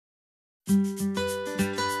Hi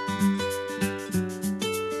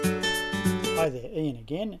there, Ian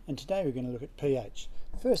again, and today we're going to look at pH.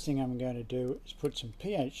 First thing I'm going to do is put some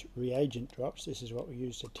pH reagent drops. This is what we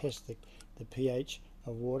use to test the pH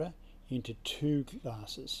of water into 2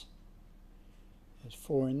 glasses. There's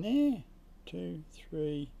 4 in there, 2,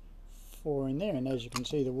 3, 4 in there, and as you can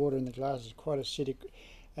see the water in the glass is quite acidic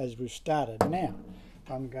as we've started. Now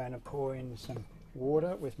I'm going to pour in some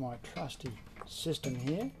water with my trusty system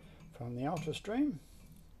here from the UltraStream.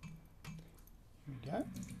 Here we go.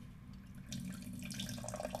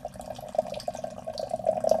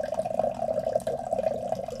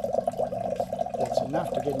 That's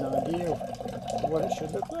enough to get an idea of what it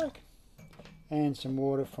should look like. And some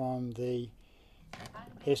water from the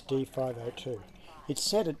SD502. It's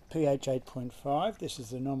set at pH 8.5. This is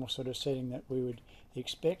the normal sort of setting that we would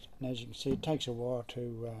expect, and as you can see it takes a while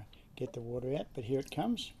to get the water out, but here it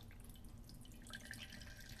comes.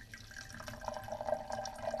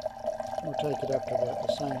 We'll take it up to about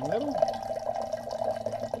the same level.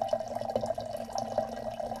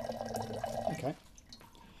 Okay.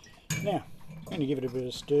 Now I'm going to give it a bit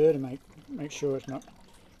of stir to make sure it's not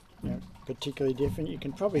particularly different. You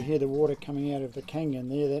can probably hear the water coming out of the Kangen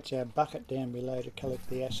there. That's our bucket down below to collect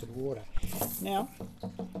the acid water. Now,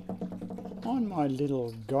 on my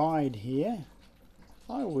little guide here,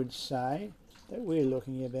 I would say that we're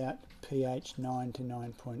looking about pH 9 to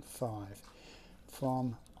 9.5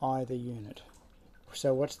 from either unit.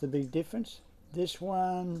 So what's the big difference? This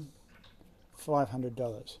one,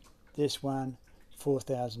 $500. This one,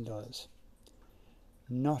 $4,000.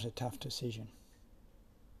 Not a tough decision.